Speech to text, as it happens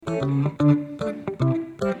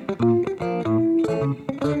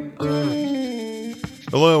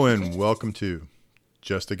Hello and welcome to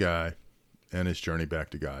Just a Guy and His Journey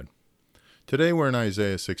Back to God. Today we're in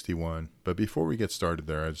Isaiah 61, but before we get started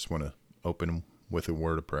there, I just want to open with a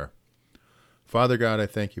word of prayer. Father God, I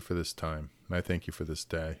thank you for this time. I thank you for this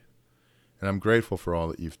day. And I'm grateful for all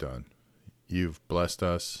that you've done. You've blessed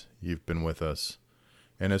us. You've been with us.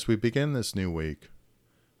 And as we begin this new week,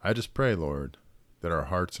 I just pray, Lord, that our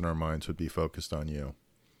hearts and our minds would be focused on you.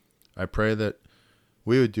 I pray that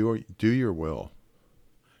we would do your will,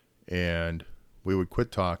 and we would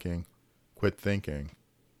quit talking, quit thinking,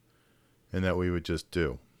 and that we would just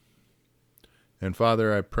do. And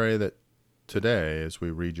Father, I pray that today, as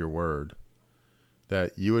we read your word,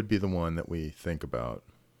 that you would be the one that we think about.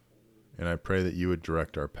 And I pray that you would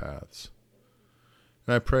direct our paths.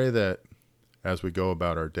 And I pray that as we go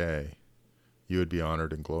about our day, you would be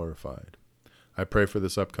honored and glorified. I pray for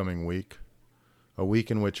this upcoming week, a week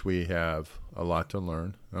in which we have a lot to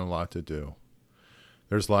learn and a lot to do.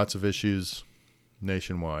 There's lots of issues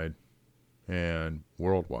nationwide and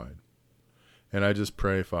worldwide. And I just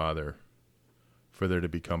pray, Father, for there to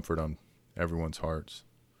be comfort on everyone's hearts.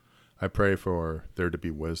 I pray for there to be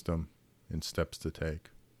wisdom and steps to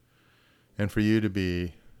take. And for you to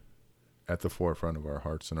be at the forefront of our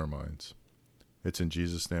hearts and our minds. It's in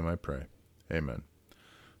Jesus' name I pray. Amen.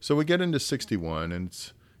 So we get into 61, and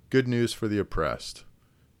it's good news for the oppressed,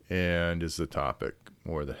 and is the topic,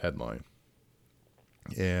 or the headline.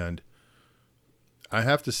 And I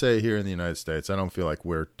have to say, here in the United States, I don't feel like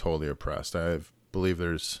we're totally oppressed. I believe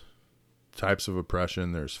there's types of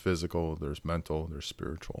oppression. There's physical, there's mental, there's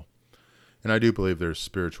spiritual. And I do believe there's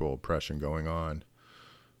spiritual oppression going on.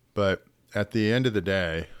 But at the end of the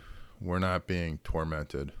day, we're not being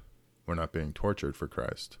tormented. We're not being tortured for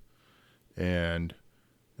Christ. And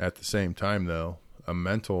at the same time, though, a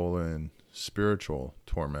mental and spiritual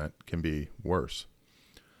torment can be worse.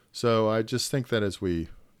 So I just think that as we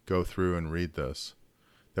go through and read this,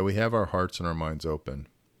 that we have our hearts and our minds open,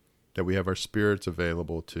 that we have our spirits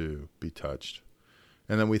available to be touched,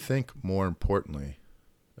 and that we think more importantly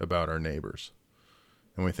about our neighbors.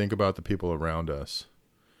 And we think about the people around us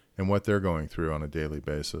and what they're going through on a daily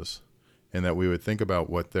basis, and that we would think about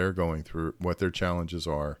what they're going through, what their challenges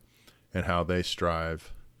are, and how they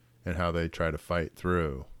strive and how they try to fight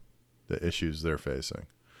through the issues they're facing.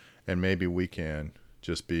 And maybe we can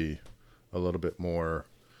just be a little bit more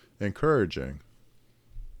encouraging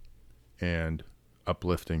and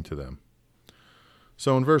uplifting to them.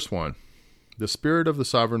 So in verse 1, the Spirit of the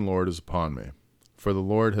Sovereign Lord is upon me, for the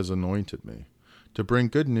Lord has anointed me to bring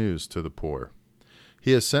good news to the poor.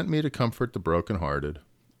 He has sent me to comfort the brokenhearted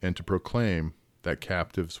and to proclaim that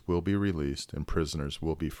captives will be released and prisoners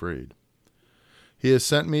will be freed. He has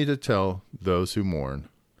sent me to tell those who mourn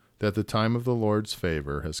that the time of the Lord's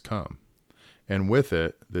favor has come, and with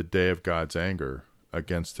it the day of God's anger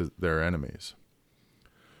against their enemies.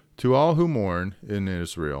 To all who mourn in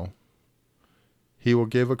Israel, he will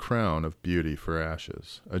give a crown of beauty for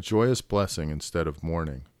ashes, a joyous blessing instead of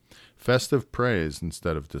mourning, festive praise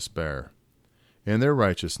instead of despair. In their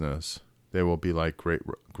righteousness they will be like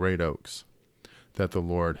great oaks that the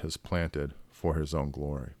Lord has planted for his own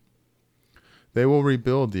glory. They will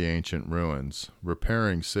rebuild the ancient ruins,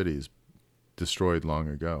 repairing cities destroyed long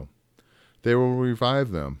ago. They will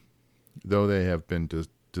revive them, though they have been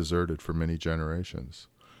deserted for many generations.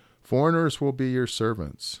 Foreigners will be your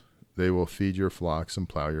servants. They will feed your flocks and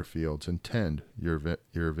plow your fields and tend your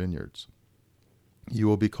vineyards. You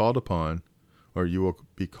will be called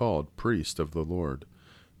priest of the Lord,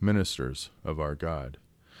 ministers of our God.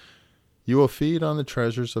 You will feed on the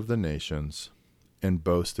treasures of the nations and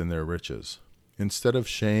boast in their riches. Instead of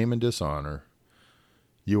shame and dishonor,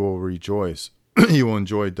 you will rejoice. You will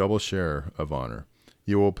enjoy double share of honor.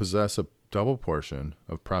 You will possess a double portion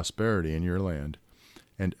of prosperity in your land,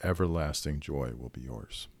 and everlasting joy will be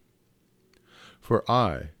yours. For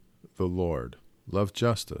I, the Lord, love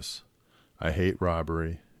justice. I hate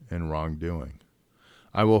robbery and wrongdoing.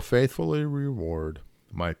 I will faithfully reward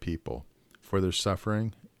my people for their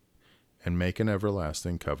suffering and make an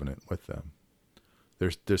everlasting covenant with them.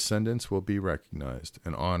 Their descendants will be recognized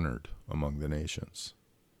and honored among the nations.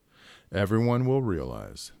 Everyone will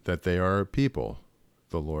realize that they are a people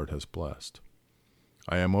the Lord has blessed.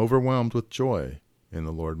 I am overwhelmed with joy in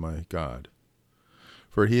the Lord my God,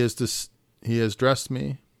 for he has dressed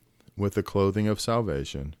me with the clothing of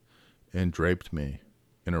salvation and draped me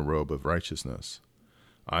in a robe of righteousness.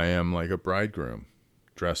 I am like a bridegroom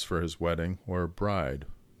dressed for his wedding, or a bride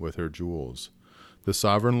with her jewels. The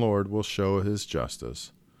sovereign Lord will show his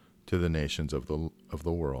justice to the nations of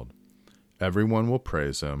the world. Everyone will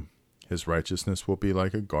praise him. His righteousness will be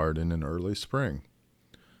like a garden in early spring,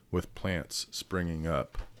 with plants springing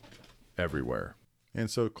up everywhere. And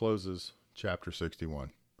so it closes chapter 61.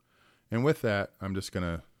 And with that, I'm just going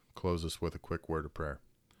to close us with a quick word of prayer.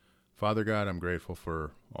 Father God, I'm grateful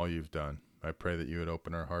for all you've done. I pray that you would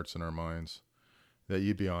open our hearts and our minds, that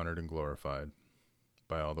you'd be honored and glorified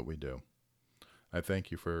by all that we do. I thank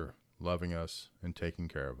you for loving us and taking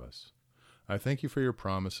care of us. I thank you for your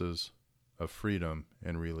promises of freedom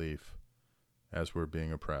and relief as we're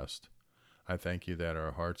being oppressed. I thank you that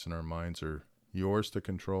our hearts and our minds are yours to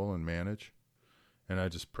control and manage. And I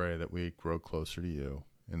just pray that we grow closer to you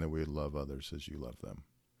and that we love others as you love them.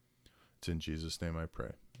 It's in Jesus' name I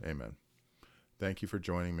pray. Amen. Thank you for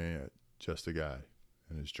joining me at Just a Guy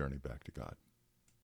and his journey back to God.